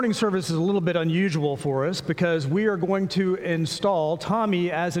Morning service is a little bit unusual for us because we are going to install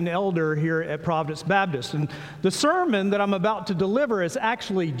Tommy as an elder here at Providence Baptist. And the sermon that I'm about to deliver is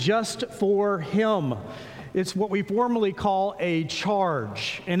actually just for him. It's what we formally call a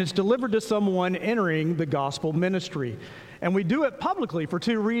charge, and it's delivered to someone entering the gospel ministry. And we do it publicly for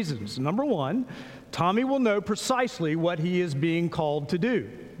two reasons. Number one, Tommy will know precisely what he is being called to do.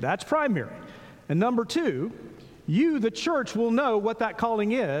 That's primary. And number two, you, the church, will know what that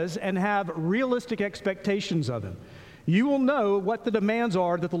calling is and have realistic expectations of him. You will know what the demands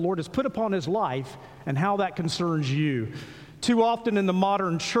are that the Lord has put upon his life and how that concerns you. Too often in the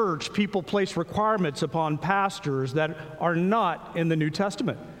modern church, people place requirements upon pastors that are not in the New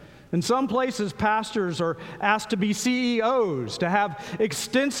Testament. In some places, pastors are asked to be CEOs, to have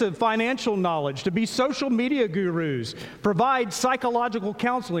extensive financial knowledge, to be social media gurus, provide psychological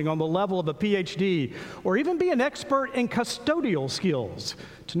counseling on the level of a PhD, or even be an expert in custodial skills,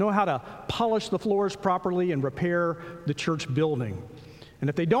 to know how to polish the floors properly and repair the church building. And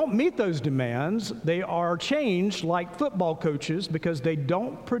if they don't meet those demands, they are changed like football coaches because they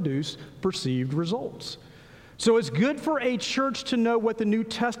don't produce perceived results. So it's good for a church to know what the New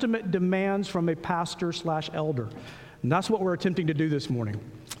Testament demands from a pastor/elder. And that's what we're attempting to do this morning.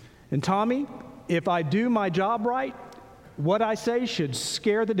 And Tommy, if I do my job right, what I say should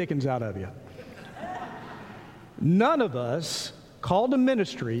scare the dickens out of you. None of us called to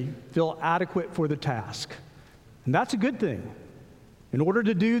ministry feel adequate for the task. And that's a good thing. In order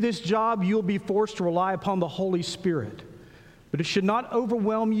to do this job, you'll be forced to rely upon the Holy Spirit. But it should not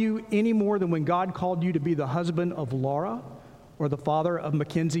overwhelm you any more than when God called you to be the husband of Laura or the father of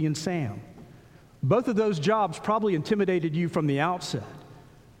Mackenzie and Sam. Both of those jobs probably intimidated you from the outset.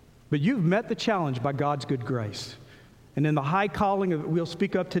 But you've met the challenge by God's good grace. And in the high calling that we'll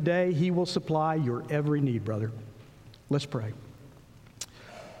speak of today, He will supply your every need, brother. Let's pray.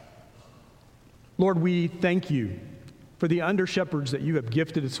 Lord, we thank you for the under-shepherds that you have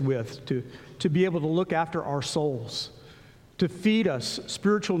gifted us with to be able to look after our souls, to feed us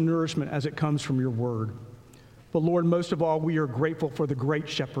spiritual nourishment as it comes from your word. But Lord, most of all, we are grateful for the great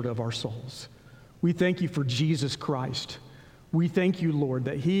shepherd of our souls. We thank you for Jesus Christ. We thank you, Lord,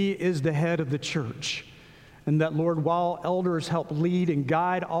 that he is the head of the church. And that, Lord, while elders help lead and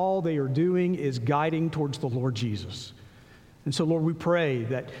guide, all they are doing is guiding towards the Lord Jesus. And so, Lord, we pray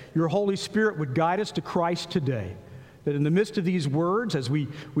that your Holy Spirit would guide us to Christ today. That in the midst of these words, as we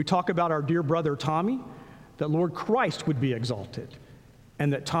talk about our dear brother Tommy, that, Lord, Christ would be exalted,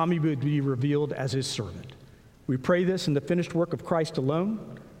 and that Tommy would be revealed as his servant. We pray this in the finished work of Christ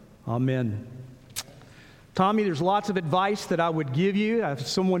alone. Amen. Tommy, there's lots of advice that I would give you as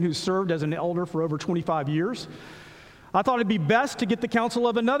someone who's served as an elder for over 25 years. I thought it'd be best to get the counsel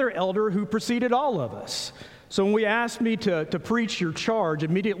of another elder who preceded all of us. So when we asked me to preach your charge,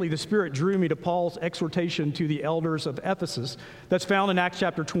 immediately the Spirit drew me to Paul's exhortation to the elders of Ephesus that's found in Acts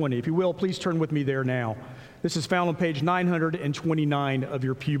chapter 20. If you will, please turn with me there now. This is found on page 929 of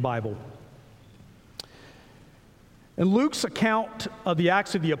your Pew Bible. In Luke's account of the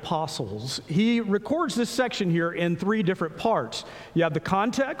Acts of the Apostles, he records this section here in three different parts. You have the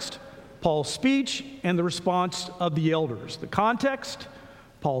context, Paul's speech, and the response of the elders. The context,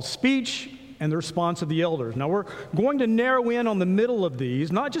 Paul's speech, and the response of the elders. Now, we're going to narrow in on the middle of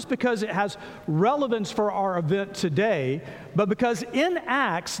these, not just because it has relevance for our event today, but because in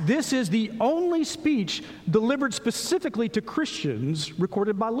Acts, this is the only speech delivered specifically to Christians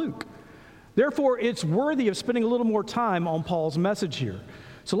recorded by Luke. Therefore, it's worthy of spending a little more time on Paul's message here.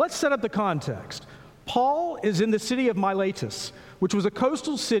 So let's set up the context. Paul is in the city of Miletus, which was a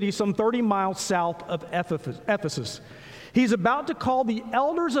coastal city some 30 miles south of Ephesus. He's about to call the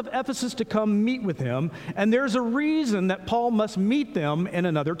elders of Ephesus to come meet with him, and there's a reason that Paul must meet them in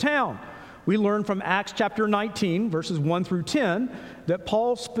another town. We learn from Acts chapter 19, verses 1 through 10, that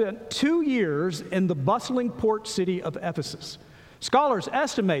Paul spent 2 years in the bustling port city of Ephesus. Scholars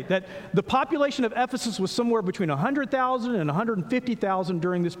estimate that the population of Ephesus was somewhere between 100,000 and 150,000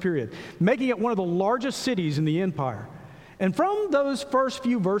 during this period, making it one of the largest cities in the empire. And from those first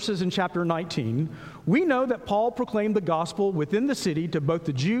few verses in chapter 19, we know that Paul proclaimed the gospel within the city to both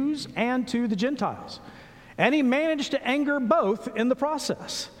the Jews and to the Gentiles. And he managed to anger both in the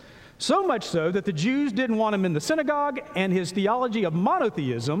process. So much so that the Jews didn't want him in the synagogue, and his theology of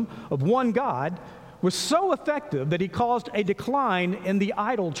monotheism, of one God, was so effective that he caused a decline in the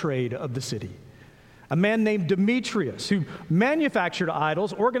idol trade of the city. A man named Demetrius, who manufactured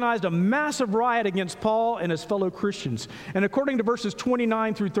idols, organized a massive riot against Paul and his fellow Christians. And according to verses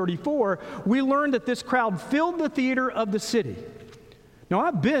 29 through 34, we learn that this crowd filled the theater of the city. Now,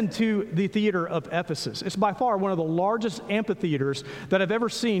 I've been to the theater of Ephesus. It's by far one of the largest amphitheaters that I've ever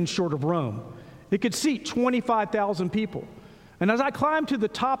seen short of Rome. It could seat 25,000 people. And as I climbed to the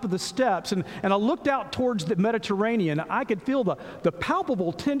top of the steps and I looked out towards the Mediterranean, I could feel the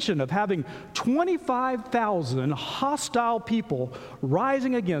palpable tension of having 25,000 hostile people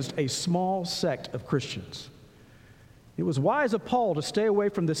rising against a small sect of Christians. It was wise of Paul to stay away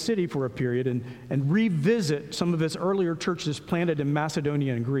from the city for a period and revisit some of his earlier churches planted in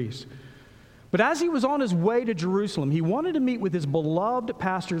Macedonia and Greece. But as he was on his way to Jerusalem, he wanted to meet with his beloved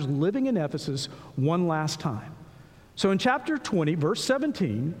pastors living in Ephesus one last time. So in chapter 20, verse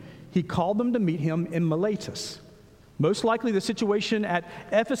 17, he called them to meet him in Miletus. Most likely the situation at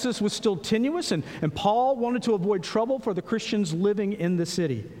Ephesus was still tenuous, and Paul wanted to avoid trouble for the Christians living in the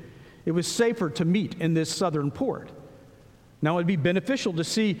city. It was safer to meet in this southern port. Now, it'd be beneficial to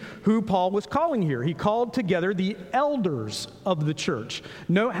see who Paul was calling here. He called together the elders of the church.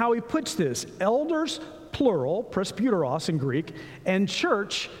 Note how he puts this: elders, plural, presbyteros in Greek, and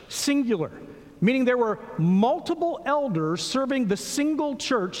church, singular, meaning there were multiple elders serving the single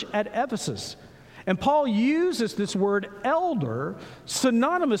church at Ephesus. And Paul uses this word elder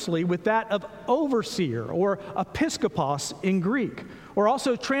synonymously with that of overseer or episkopos in Greek, or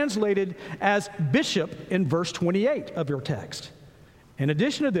also translated as bishop in verse 28 of your text. In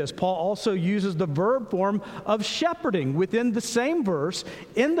addition to this, Paul also uses the verb form of shepherding within the same verse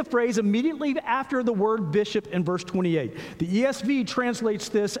in the phrase immediately after the word bishop in verse 28. The ESV translates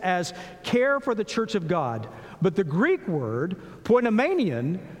this as care for the church of God, but the Greek word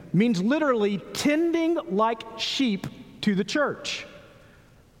poinomanion means literally tending like sheep to the church.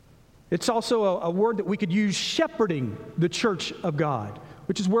 It's also a word that we could use, shepherding the church of God,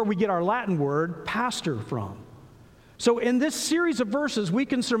 which is where we get our Latin word pastor from. So in this series of verses, we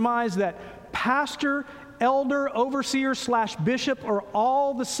can surmise that pastor, elder, overseer / bishop are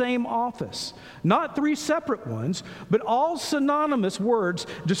all the same office. Not three separate ones, but all synonymous words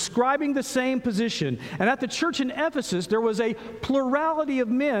describing the same position. And at the church in Ephesus, there was a plurality of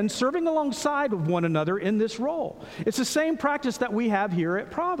men serving alongside of one another in this role. It's the same practice that we have here at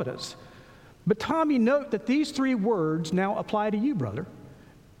Providence. But Tommy, note that these three words now apply to you, brother: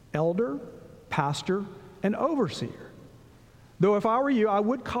 elder, pastor, and overseer. Though if I were you, I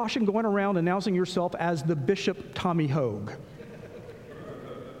would caution going around announcing yourself as the Bishop Tommy Hogue.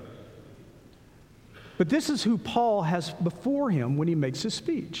 But this is who Paul has before him when he makes his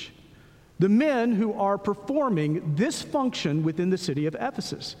speech: the men who are performing this function within the city of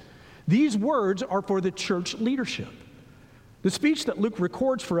Ephesus. These words are for the church leadership. The speech that Luke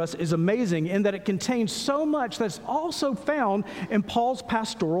records for us is amazing in that it contains so much that's also found in Paul's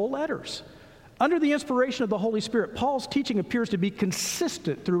pastoral letters. Under the inspiration of the Holy Spirit, Paul's teaching appears to be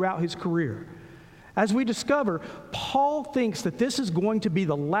consistent throughout his career. As we discover, Paul thinks that this is going to be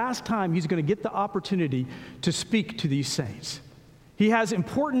the last time he's going to get the opportunity to speak to these saints. He has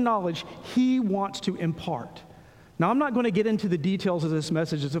important knowledge he wants to impart. Now, I'm not going to get into the details of this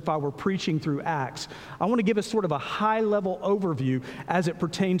message as if I were preaching through Acts. I want to give us sort of a high-level overview as it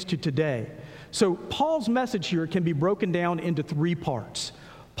pertains to today. So Paul's message here can be broken down into three parts: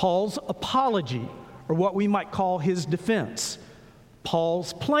 Paul's apology, or what we might call his defense;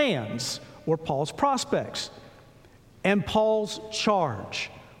 Paul's plans, or Paul's prospects; and Paul's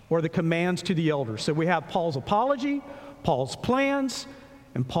charge, or the commands to the elders. So we have Paul's apology, Paul's plans,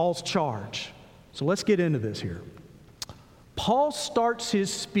 and Paul's charge. So let's get into this here. Paul starts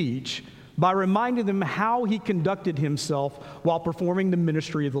his speech by reminding them how he conducted himself while performing the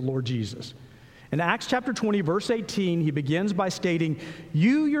ministry of the Lord Jesus. In Acts chapter 20, verse 18, he begins by stating,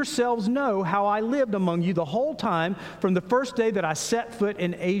 "You yourselves know how I lived among you the whole time from the first day that I set foot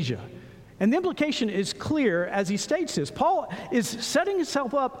in Asia." And the implication is clear as he states this. Paul is setting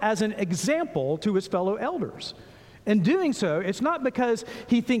himself up as an example to his fellow elders. In doing so, it's not because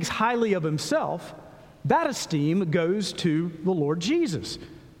he thinks highly of himself. That esteem goes to the Lord Jesus.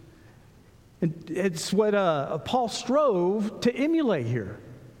 And it's what Paul strove to emulate here.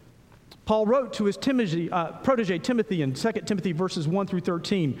 Paul wrote to his protege Timothy in 2 Timothy verses 1 through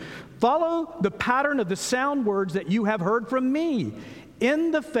 13, "Follow the pattern of the sound words that you have heard from me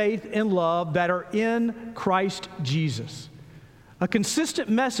in the faith and love that are in Christ Jesus." A consistent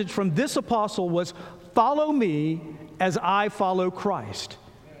message from this apostle was, follow me as I follow Christ.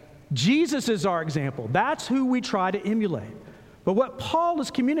 Jesus is our example. That's who we try to emulate. But what Paul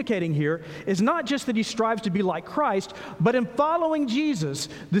is communicating here is not just that he strives to be like Christ, but in following Jesus,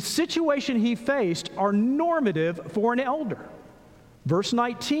 the situation he faced are normative for an elder. Verse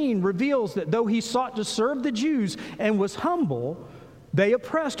 19 reveals that though he sought to serve the Jews and was humble, they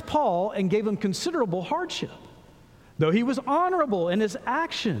oppressed Paul and gave him considerable hardship. Though he was honorable in his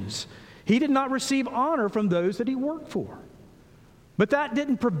actions, he did not receive honor from those that he worked for. But that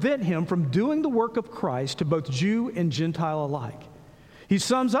didn't prevent him from doing the work of Christ to both Jew and Gentile alike. He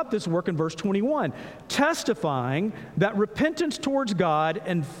sums up this work in verse 21, testifying that repentance towards God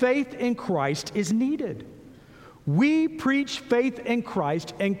and faith in Christ is needed. We preach faith in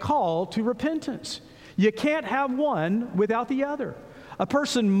Christ and call to repentance. You can't have one without the other. A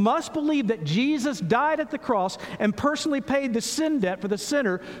person must believe that Jesus died at the cross and personally paid the sin debt for the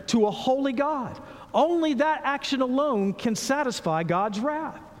sinner to a holy God. Only that action alone can satisfy God's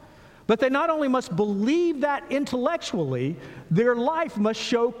wrath. But they not only must believe that intellectually, their life must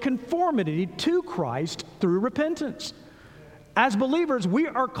show conformity to Christ through repentance. As believers, we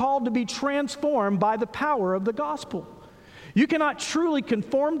are called to be transformed by the power of the gospel. You cannot truly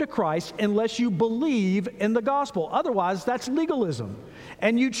conform to Christ unless you believe in the gospel. Otherwise, that's legalism.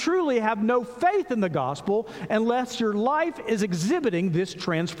 And you truly have no faith in the gospel unless your life is exhibiting this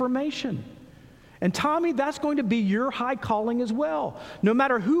transformation. And Tommy, that's going to be your high calling as well. No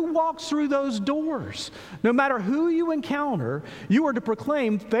matter who walks through those doors, no matter who you encounter, you are to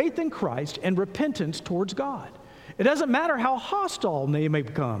proclaim faith in Christ and repentance towards God. It doesn't matter how hostile they may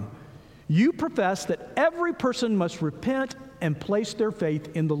become. You profess that every person must repent and place their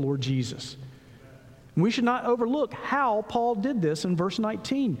faith in the Lord Jesus. We should not overlook how Paul did this in verse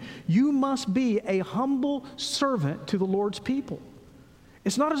 19. You must be a humble servant to the Lord's people.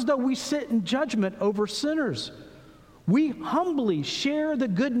 It's not as though we sit in judgment over sinners. We humbly share the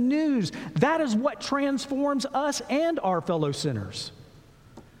good news. That is what transforms us and our fellow sinners.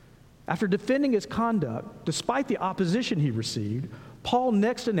 After defending his conduct, despite the opposition he received, Paul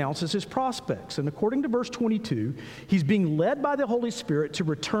next announces his prospects. And according to verse 22, he's being led by the Holy Spirit to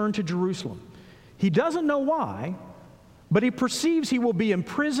return to Jerusalem. He doesn't know why, but he perceives he will be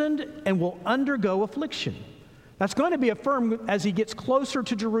imprisoned and will undergo affliction. That's going to be affirmed as he gets closer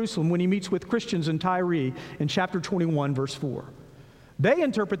to Jerusalem when he meets with Christians in Tyre in chapter 21, verse 4. They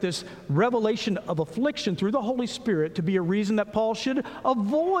interpret this revelation of affliction through the Holy Spirit to be a reason that Paul should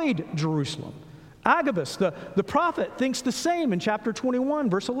avoid Jerusalem. Agabus, the prophet, thinks the same in chapter 21,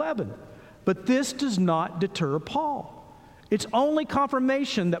 verse 11. But this does not deter Paul. It's only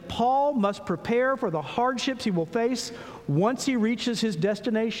confirmation that Paul must prepare for the hardships he will face once he reaches his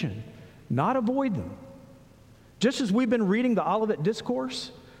destination, not avoid them. Just as we've been reading the Olivet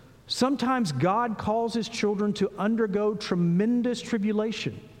Discourse, sometimes God calls his children to undergo tremendous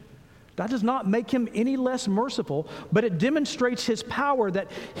tribulation. That does not make him any less merciful, but it demonstrates his power that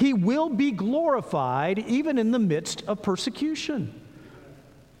he will be glorified even in the midst of persecution.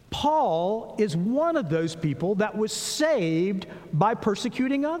 Paul is one of those people that was saved by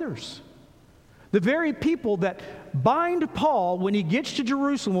persecuting others. The very people that bind Paul when he gets to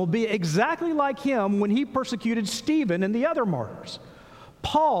Jerusalem will be exactly like him when he persecuted Stephen and the other martyrs.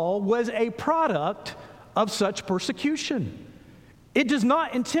 Paul was a product of such persecution. It does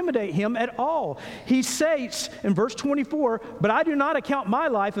not intimidate him at all. He states in verse 24, "But I do not account my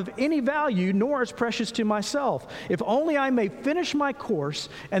life of any value, nor as precious to myself, if only I may finish my course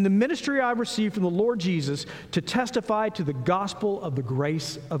and the ministry I received from the Lord Jesus to testify to the gospel of the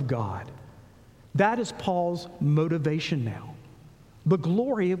grace of God." That is Paul's motivation now. The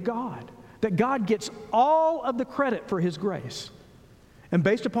glory of God. That God gets all of the credit for his grace. And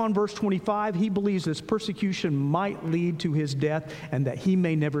based upon verse 25, he believes this persecution might lead to his death and that he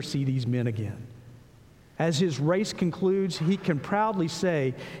may never see these men again. As his race concludes, he can proudly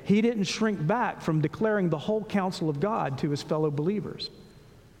say he didn't shrink back from declaring the whole counsel of God to his fellow believers.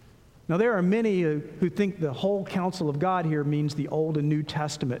 Now, there are many who think the whole counsel of God here means the Old and New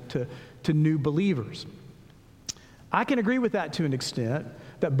Testament to new believers. I can agree with that to an extent,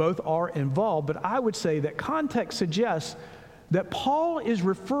 that both are involved, but I would say that context suggests that Paul is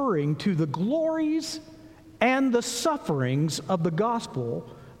referring to the glories and the sufferings of the gospel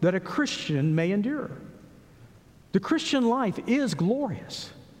that a Christian may endure. The Christian life is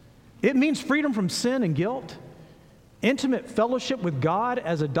glorious. It means freedom from sin and guilt, intimate fellowship with God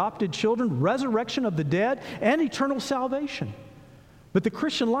as adopted children, resurrection of the dead, and eternal salvation. But the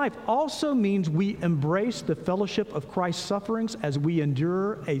Christian life also means we embrace the fellowship of Christ's sufferings as we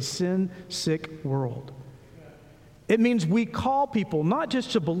endure a sin-sick world. It means we call people not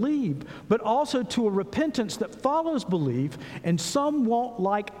just to believe, but also to a repentance that follows belief, and some won't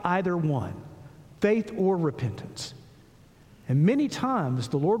like either one, faith or repentance. And many times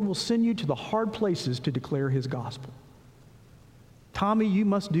the Lord will send you to the hard places to declare his gospel. Tommy, you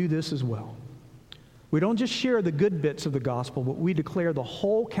must do this as well. We don't just share the good bits of the gospel, but we declare the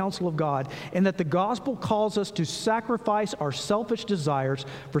whole counsel of God, and that the gospel calls us to sacrifice our selfish desires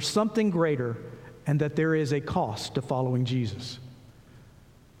for something greater, and that there is a cost to following Jesus.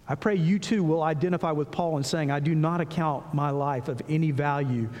 I pray you too will identify with Paul in saying, I do not account my life of any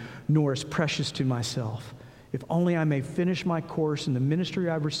value, nor as precious to myself, if only I may finish my course in the ministry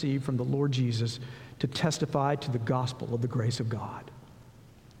I've received from the Lord Jesus to testify to the gospel of the grace of God.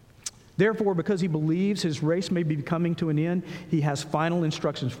 Therefore, because he believes his race may be coming to an end, he has final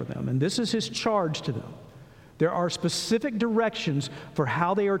instructions for them. And this is his charge to them. There are specific directions for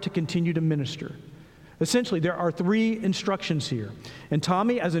how they are to continue to minister. Essentially, there are 3 instructions here. And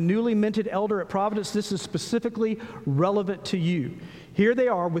Tommy, as a newly minted elder at Providence, this is specifically relevant to you. Here they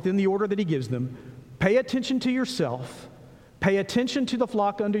are within the order that he gives them. Pay attention to yourself, pay attention to the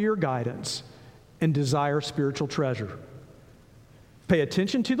flock under your guidance, and desire spiritual treasure. Pay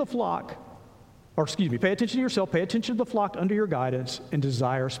attention to the flock, pay attention to yourself, pay attention to the flock under your guidance, and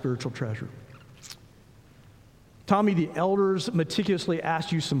desire spiritual treasure. Tommy, the elders meticulously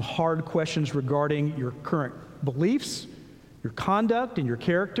asked you some hard questions regarding your current beliefs, your conduct, and your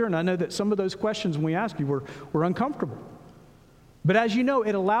character. And I know that some of those questions when we asked you were uncomfortable. But as you know,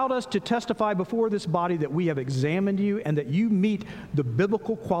 it allowed us to testify before this body that we have examined you and that you meet the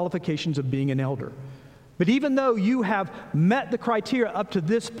biblical qualifications of being an elder. But even though you have met the criteria up to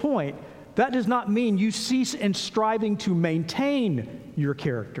this point, that does not mean you cease in striving to maintain your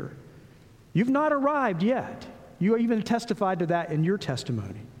character. You've not arrived yet. You even testified to that in your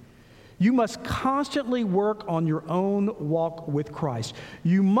testimony. You must constantly work on your own walk with Christ.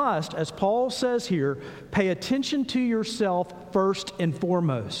 You must, as Paul says here, pay attention to yourself first and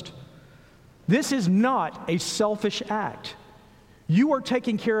foremost. This is not a selfish act. You are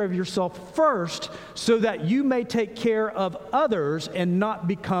taking care of yourself first so that you may take care of others and not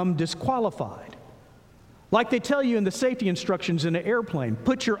become disqualified. Like they tell you in the safety instructions in an airplane,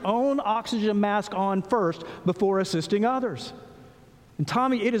 put your own oxygen mask on first before assisting others. And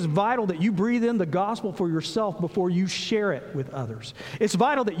Tommy, it is vital that you breathe in the gospel for yourself before you share it with others. It's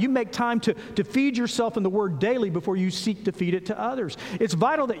vital that you make time to feed yourself in the Word daily before you seek to feed it to others. It's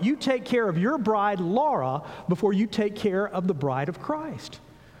vital that you take care of your bride, Laura, before you take care of the bride of Christ.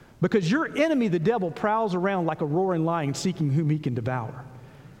 Because your enemy, the devil, prowls around like a roaring lion seeking whom he can devour.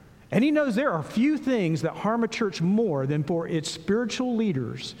 And he knows there are few things that harm a church more than for its spiritual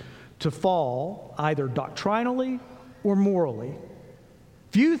leaders to fall either doctrinally or morally.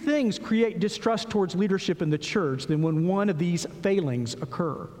 Few things create distrust towards leadership in the church than when one of these failings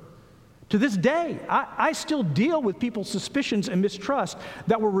occur. To this day, I still deal with people's suspicions and mistrust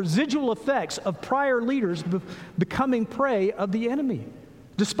that were residual effects of prior leaders becoming prey of the enemy,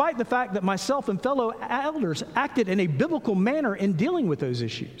 despite the fact that myself and fellow elders acted in a biblical manner in dealing with those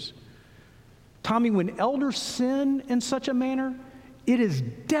issues. Tommy, when elders sin in such a manner, it is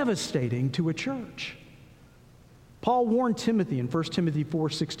devastating to a church. Paul warned Timothy in 1 Timothy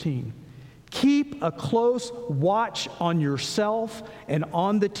 4:16, keep a close watch on yourself and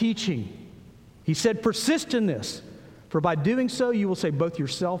on the teaching. He said, persist in this, for by doing so you will save both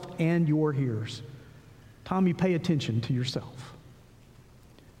yourself and your hearers. Tommy, pay attention to yourself.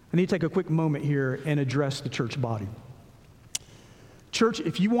 I need to take a quick moment here and address the church body. Church,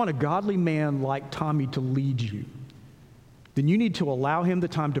 if you want a godly man like Tommy to lead you, then you need to allow him the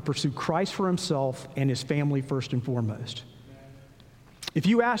time to pursue Christ for himself and his family first and foremost. If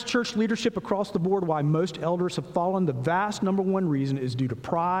you ask church leadership across the board why most elders have fallen, the vast number one reason is due to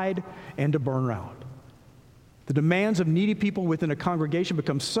pride and to burnout. The demands of needy people within a congregation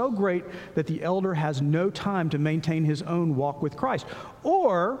become so great that the elder has no time to maintain his own walk with Christ.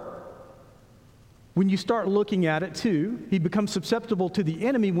 Or, when you start looking at it too, he becomes susceptible to the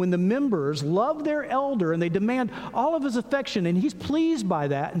enemy when the members love their elder and they demand all of his affection, and he's pleased by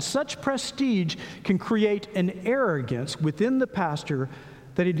that, and such prestige can create an arrogance within the pastor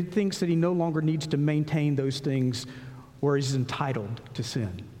that he thinks that he no longer needs to maintain those things where he's entitled to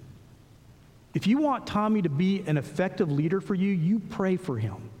sin. If you want Tommy to be an effective leader for you, you pray for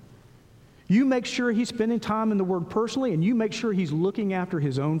him. You make sure he's spending time in the Word personally, and you make sure he's looking after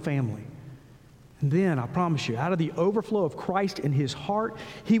his own family. And then, I promise you, out of the overflow of Christ in his heart,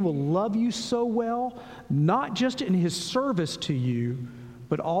 he will love you so well, not just in his service to you,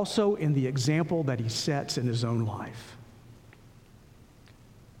 but also in the example that he sets in his own life.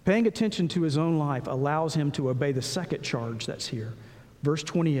 Paying attention to his own life allows him to obey the second charge that's here. Verse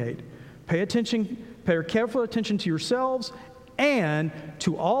 28, pay careful attention to yourselves and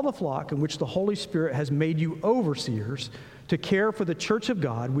to all the flock in which the Holy Spirit has made you overseers, to care for the church of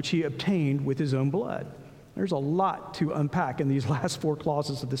God, which he obtained with his own blood. There's a lot to unpack in these last 4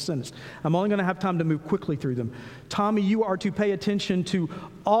 clauses of the sentence. I'm only going to have time to move quickly through them. Tommy, you are to pay attention to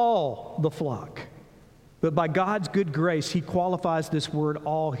all the flock. But by God's good grace, he qualifies this word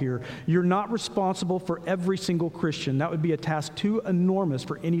all here. You're not responsible for every single Christian. That would be a task too enormous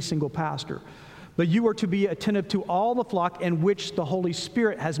for any single pastor. But you are to be attentive to all the flock in which the Holy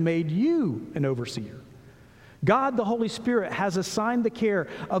Spirit has made you an overseer. God, the Holy Spirit, has assigned the care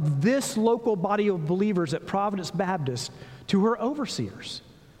of this local body of believers at Providence Baptist to her overseers.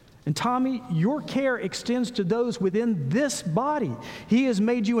 And Tommy, your care extends to those within this body. He has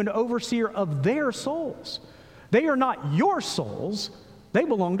made you an overseer of their souls. They are not your souls. They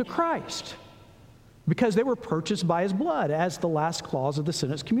belong to Christ because they were purchased by his blood, as the last clause of the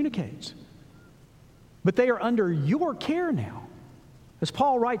sentence communicates. But they are under your care now. As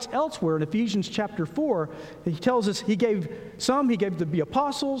Paul writes elsewhere in Ephesians chapter 4, he tells us he gave the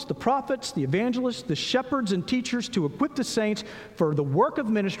apostles, the prophets, the evangelists, the shepherds and teachers to equip the saints for the work of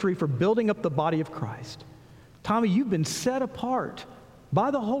ministry, for building up the body of Christ. Tommy, you've been set apart by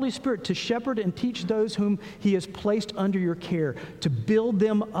the Holy Spirit to shepherd and teach those whom he has placed under your care, to build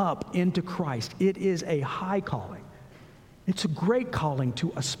them up into Christ. It is a high calling. It's a great calling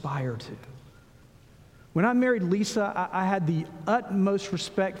to aspire to. When I married Lisa, I had the utmost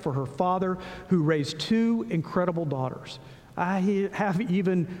respect for her father, who raised two incredible daughters. I have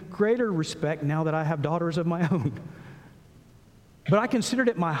even greater respect now that I have daughters of my own. But I considered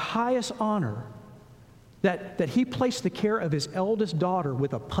it my highest honor that he placed the care of his eldest daughter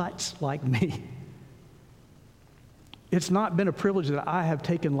with a putz like me. It's not been a privilege that I have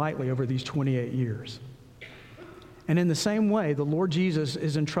taken lightly over these 28 years. And in the same way, the Lord Jesus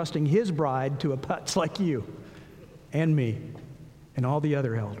is entrusting his bride to a putz like you and me and all the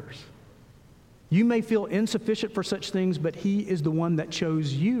other elders. You may feel insufficient for such things, but he is the one that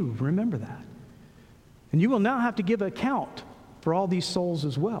chose you. Remember that. And you will now have to give account for all these souls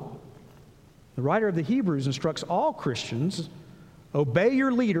as well. The writer of the Hebrews instructs all Christians, obey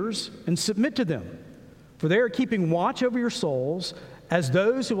your leaders and submit to them, for they are keeping watch over your souls as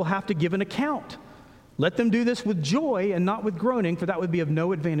those who will have to give an account. Let them do this with joy and not with groaning, for that would be of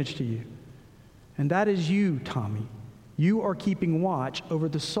no advantage to you. And that is you, Tommy. You are keeping watch over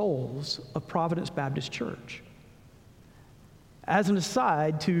the souls of Providence Baptist Church. As an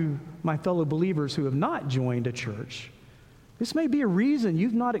aside to my fellow believers who have not joined a church, this may be a reason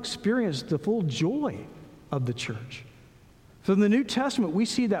you've not experienced the full joy of the church. From the New Testament, we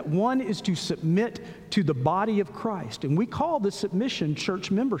see that one is to submit to the body of Christ, and we call this submission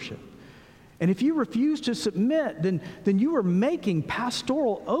church membership. And if you refuse to submit, then you are making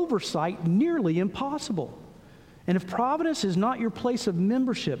pastoral oversight nearly impossible. And if Providence is not your place of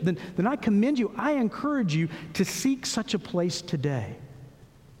membership, then I commend you, I encourage you to seek such a place today.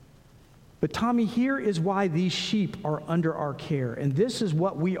 But Tommy, here is why these sheep are under our care, and this is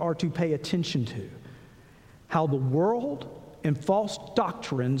what we are to pay attention to: how the world and false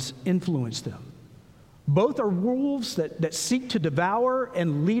doctrines influence them. Both are wolves that seek to devour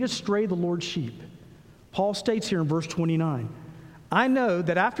and lead astray the Lord's sheep. Paul states here in verse 29, I know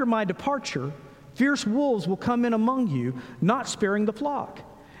that after my departure, fierce wolves will come in among you, not sparing the flock.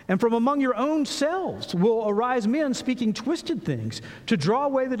 And from among your own selves will arise men speaking twisted things to draw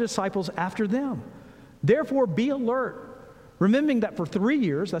away the disciples after them. Therefore be alert, remembering that for 3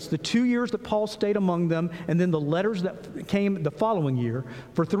 years, that's the 2 years that Paul stayed among them, and then the letters that came the following year,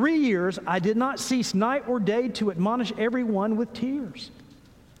 for 3 years I did not cease night or day to admonish everyone with tears.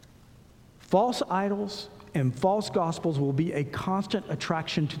 False idols and false gospels will be a constant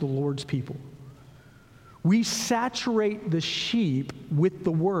attraction to the Lord's people. We saturate the sheep with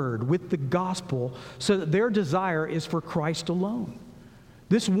the word, with the gospel, so that their desire is for Christ alone.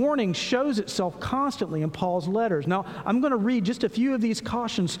 This warning shows itself constantly in Paul's letters. Now, I'm going to read just a few of these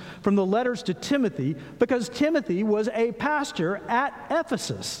cautions from the letters to Timothy, because Timothy was a pastor at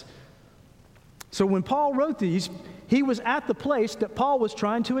Ephesus. So when Paul wrote these, he was at the place that Paul was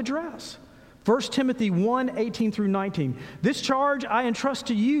trying to address. 1 Timothy 1, 18 through 19. This charge I entrust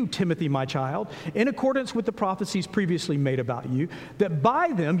to you, Timothy, my child, in accordance with the prophecies previously made about you, that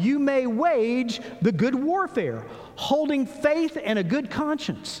by them you may wage the good warfare, holding faith and a good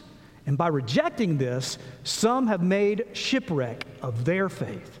conscience. And by rejecting this, some have made shipwreck of their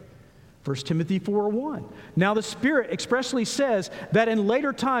faith. 1 Timothy 4:1. Now the Spirit expressly says that in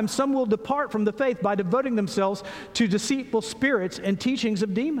later times some will depart from the faith by devoting themselves to deceitful spirits and teachings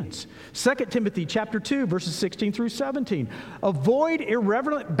of demons. 2 Timothy chapter 2, verses 16 through 17. Avoid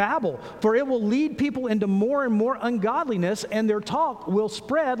irreverent babble, for it will lead people into more and more ungodliness, and their talk will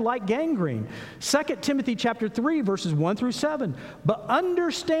spread like gangrene. 2 Timothy chapter 3, verses 1 through 7. But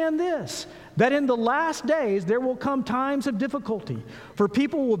understand this, that in the last days there will come times of difficulty, for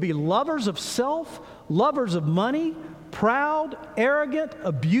people will be lovers of self, lovers of money, proud, arrogant,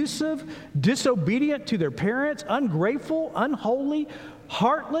 abusive, disobedient to their parents, ungrateful, unholy,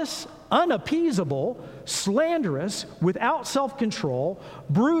 heartless, unappeasable, slanderous, without self-control,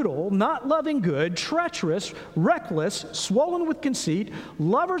 brutal, not loving good, treacherous, reckless, swollen with conceit,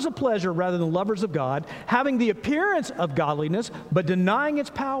 lovers of pleasure rather than lovers of God, having the appearance of godliness but denying its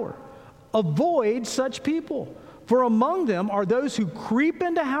power. Avoid such people. For among them are those who creep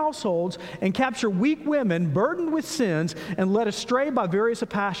into households and capture weak women burdened with sins and led astray by various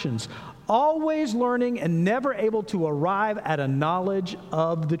passions, always learning and never able to arrive at a knowledge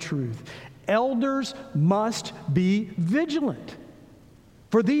of the truth. Elders must be vigilant.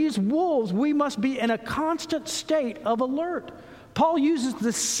 For these wolves, we must be in a constant state of alert. Paul uses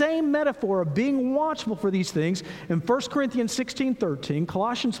the same metaphor of being watchful for these things in 1 Corinthians 16:13,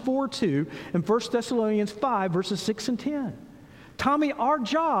 Colossians 4:2, and 1 Thessalonians 5, verses 6 and 10. Tommy, our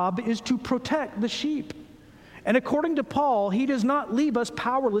job is to protect the sheep. And according to Paul, he does not leave us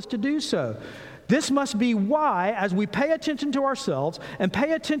powerless to do so. This must be why, as we pay attention to ourselves and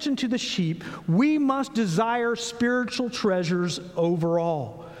pay attention to the sheep, we must desire spiritual treasures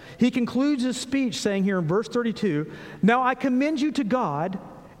overall. He concludes his speech saying here in verse 32, "Now I commend you to God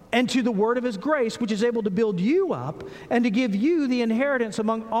and to the word of his grace, which is able to build you up and to give you the inheritance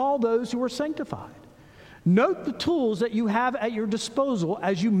among all those who are sanctified." Note the tools that you have at your disposal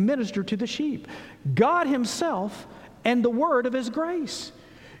as you minister to the sheep. God himself and the word of his grace.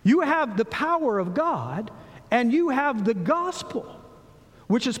 You have the power of God and you have the gospel,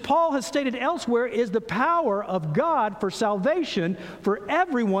 which, as Paul has stated elsewhere, is the power of God for salvation for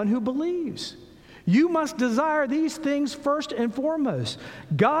everyone who believes. You must desire these things first and foremost.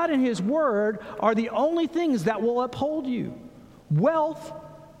 God and his word are the only things that will uphold you. Wealth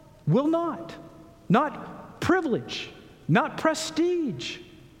will not. Not privilege, not prestige.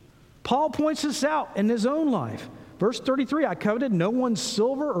 Paul points this out in his own life. Verse 33, "I coveted no one's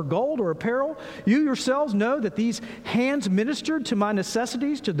silver or gold or apparel. You yourselves know that these hands ministered to my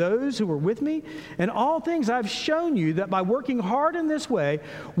necessities to those who were with me. In all things I've shown you that by working hard in this way,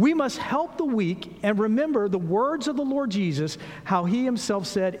 we must help the weak and remember the words of the Lord Jesus, how he himself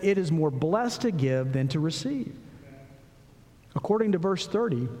said, 'It is more blessed to give than to receive.'" According to verse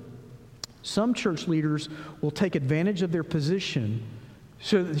 30, some church leaders will take advantage of their position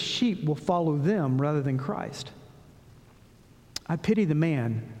so that the sheep will follow them rather than Christ. I pity the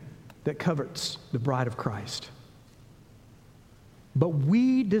man that covets the bride of Christ. But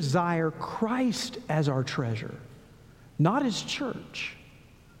we desire Christ as our treasure, not his church.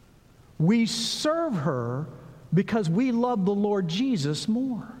 We serve her because we love the Lord Jesus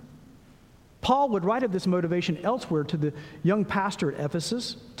more. Paul would write of this motivation elsewhere to the young pastor at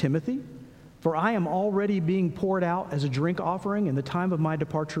Ephesus, Timothy, "For I am already being poured out as a drink offering, and the time of my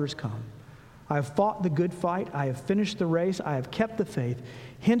departure has come. I have fought the good fight. I have finished the race. I have kept the faith.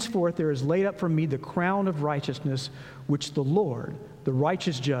 Henceforth there is laid up for me the crown of righteousness, which the Lord, the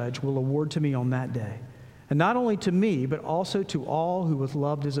righteous judge, will award to me on that day. And not only to me, but also to all who with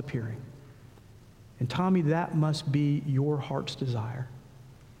loved is appearing." And Tommy, that must be your heart's desire.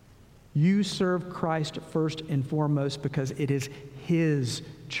 You serve Christ first and foremost because it is his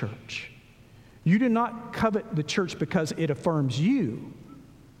church. You do not covet the church because it affirms you.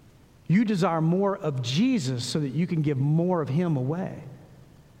 You desire more of Jesus so that you can give more of him away.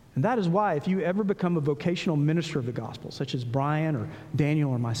 And that is why if you ever become a vocational minister of the gospel, such as Brian or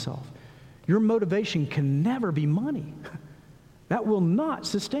Daniel or myself, your motivation can never be money. That will not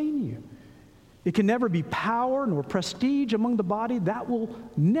sustain you. It can never be power nor prestige among the body. That will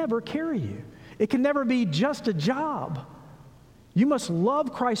never carry you. It can never be just a job. You must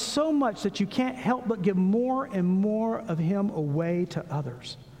love Christ so much that you can't help but give more and more of him away to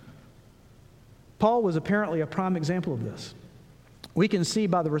others. Paul was apparently a prime example of this. We can see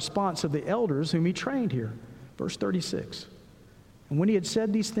by the response of the elders whom he trained here. Verse 36. "And when he had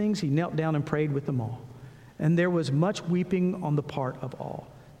said these things, he knelt down and prayed with them all. And there was much weeping on the part of all.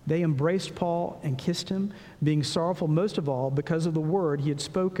 They embraced Paul and kissed him, being sorrowful most of all because of the word he had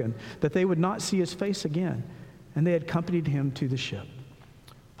spoken, that they would not see his face again. And they accompanied him to the ship."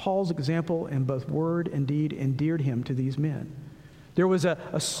 Paul's example in both word and deed endeared him to these men. There was a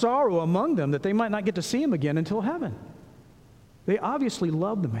sorrow among them that they might not get to see him again until heaven. They obviously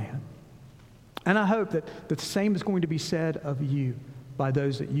loved the man. And I hope that the same is going to be said of you by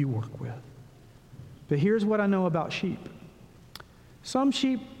those that you work with. But here's what I know about sheep. Some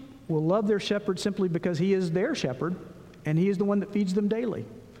sheep will love their shepherd simply because he is their shepherd and he is the one that feeds them daily.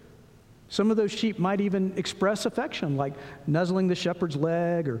 Some of those sheep might even express affection, like nuzzling the shepherd's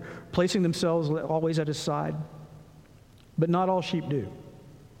leg or placing themselves always at his side. But not all sheep do.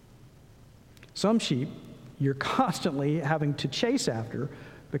 Some sheep, you're constantly having to chase after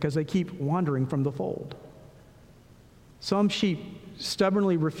because they keep wandering from the fold. Some sheep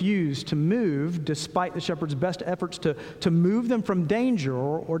stubbornly refuse to move despite the shepherd's best efforts to move them from danger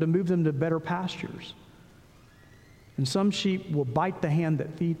or to move them to better pastures. And some sheep will bite the hand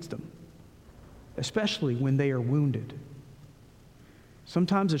that feeds them, especially when they are wounded.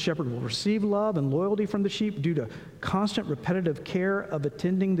 Sometimes the shepherd will receive love and loyalty from the sheep due to constant repetitive care of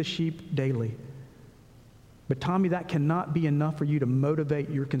attending the sheep daily. But Tommy, that cannot be enough for you to motivate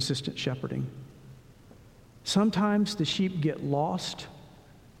your consistent shepherding. Sometimes the sheep get lost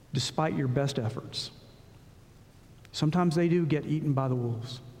despite your best efforts. Sometimes they do get eaten by the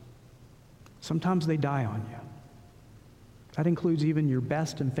wolves. Sometimes they die on you. That includes even your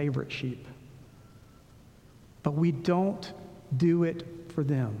best and favorite sheep. But we don't do it for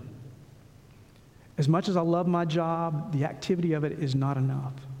them. As much as I love my job, the activity of it is not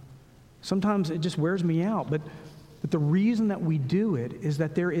enough. Sometimes it just wears me out, but the reason that we do it is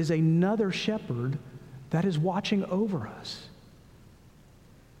that there is another shepherd that is watching over us.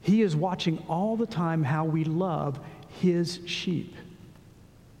 He is watching all the time how we love his sheep.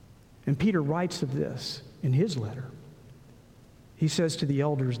 And Peter writes of this in his letter. He says to the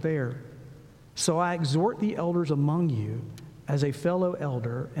elders there, "So I exhort the elders among you as a fellow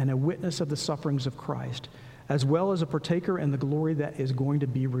elder and a witness of the sufferings of Christ, as well as a partaker in the glory that is going to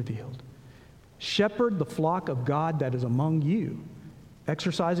be revealed. Shepherd the flock of God that is among you,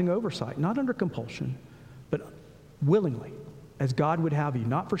 exercising oversight, not under compulsion, but willingly, as God would have you,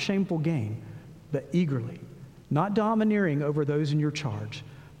 not for shameful gain, but eagerly, not domineering over those in your charge,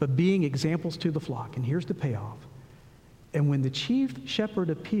 but being examples to the flock." And here's the payoff. "And when the chief shepherd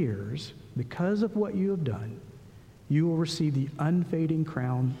appears, because of what you have done, you will receive the unfading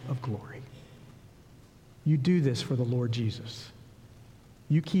crown of glory." You do this for the Lord Jesus.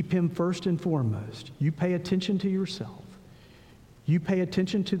 You keep him first and foremost. You pay attention to yourself. You pay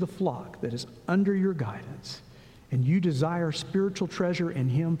attention to the flock that is under your guidance. And you desire spiritual treasure in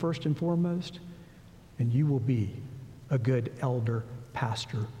him first and foremost. And you will be a good elder,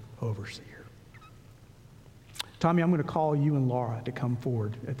 pastor, overseer. Tommy, I'm going to call you and Laura to come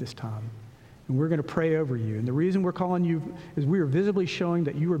forward at this time. And we're going to pray over you. And the reason we're calling you is we are visibly showing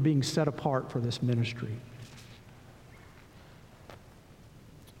that you are being set apart for this ministry.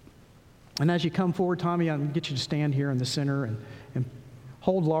 And as you come forward, Tommy, I'm going to get you to stand here in the center and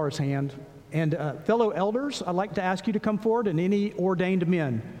hold Laura's hand. And fellow elders, I'd like to ask you to come forward, and any ordained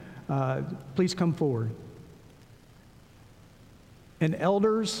men, please come forward. And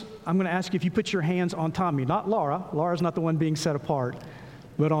elders, I'm going to ask you if you put your hands on Tommy, not Laura. Laura's not the one being set apart,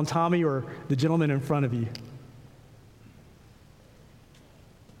 but on Tommy or the gentleman in front of you.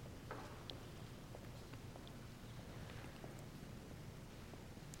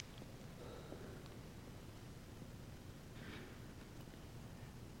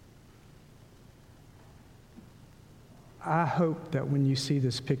 I hope that when you see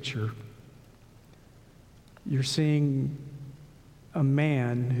this picture, you're seeing a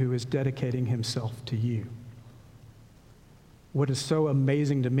man who is dedicating himself to you. What is so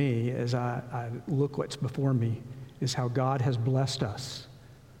amazing to me as I look what's before me is how God has blessed us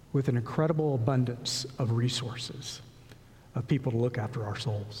with an incredible abundance of resources, of people to look after our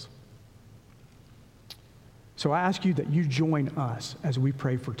souls. So I ask you that you join us as we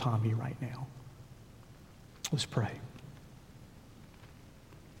pray for Tommy right now. Let's pray.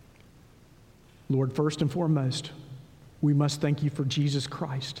 Lord, first and foremost, we must thank you for Jesus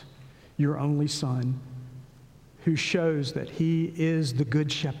Christ, your only Son, who shows that he is the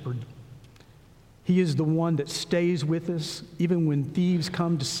good shepherd. He is the one that stays with us even when thieves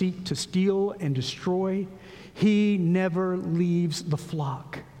come to seek to steal and destroy. He never leaves the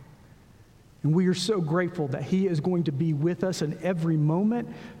flock. And we are so grateful that he is going to be with us in every moment,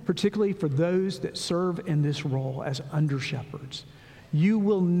 particularly for those that serve in this role as under shepherds. You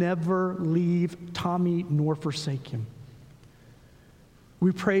will never leave Tommy nor forsake him.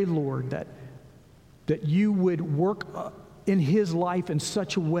 We pray, Lord, that you would work in his life in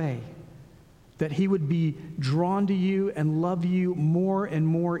such a way that he would be drawn to you and love you more and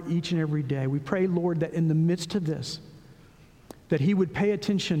more each and every day. We pray, Lord, that in the midst of this, that he would pay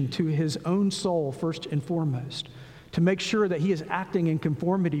attention to his own soul first and foremost, to make sure that he is acting in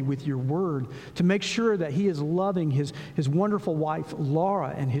conformity with your word, to make sure that he is loving his wonderful wife,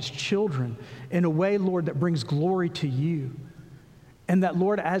 Laura, and his children in a way, Lord, that brings glory to you. And that,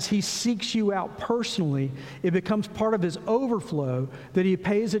 Lord, as he seeks you out personally, it becomes part of his overflow that he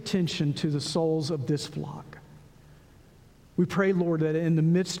pays attention to the souls of this flock. We pray, Lord, that in the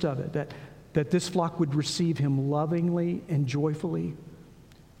midst of it, that this flock would receive him lovingly and joyfully,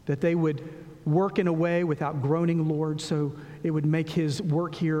 that they would work in a way without groaning, Lord, so it would make his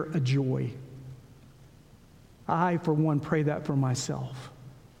work here a joy. I, for one, pray that for myself,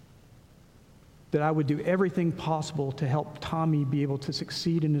 that I would do everything possible to help Tommy be able to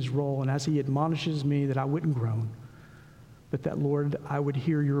succeed in his role, and as he admonishes me, that I wouldn't groan, but that, Lord, I would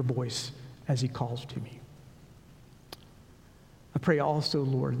hear your voice as he calls to me. I pray also,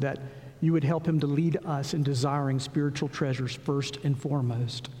 Lord, that you would help him to lead us in desiring spiritual treasures first and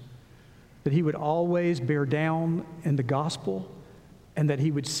foremost, that he would always bear down in the gospel, and that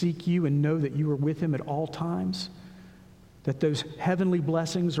he would seek you and know that you are with him at all times, that those heavenly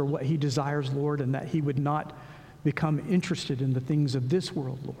blessings are what he desires, Lord, and that he would not become interested in the things of this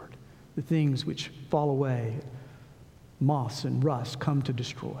world, Lord, the things which fall away, moths and rust come to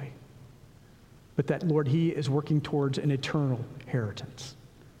destroy, but that, Lord, he is working towards an eternal inheritance.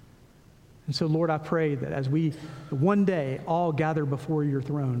 And so, Lord, I pray that as we one day all gather before your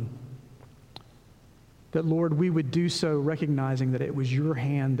throne, that, Lord, we would do so recognizing that it was your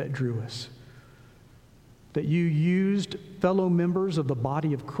hand that drew us, that you used fellow members of the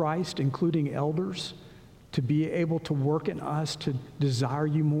body of Christ, including elders, to be able to work in us to desire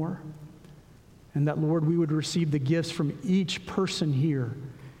you more, and that, Lord, we would receive the gifts from each person here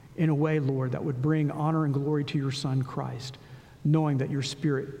in a way, Lord, that would bring honor and glory to your Son, Christ, knowing that your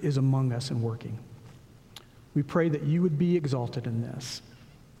Spirit is among us and working. We pray that you would be exalted in this.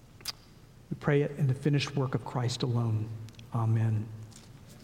 We pray it in the finished work of Christ alone. Amen.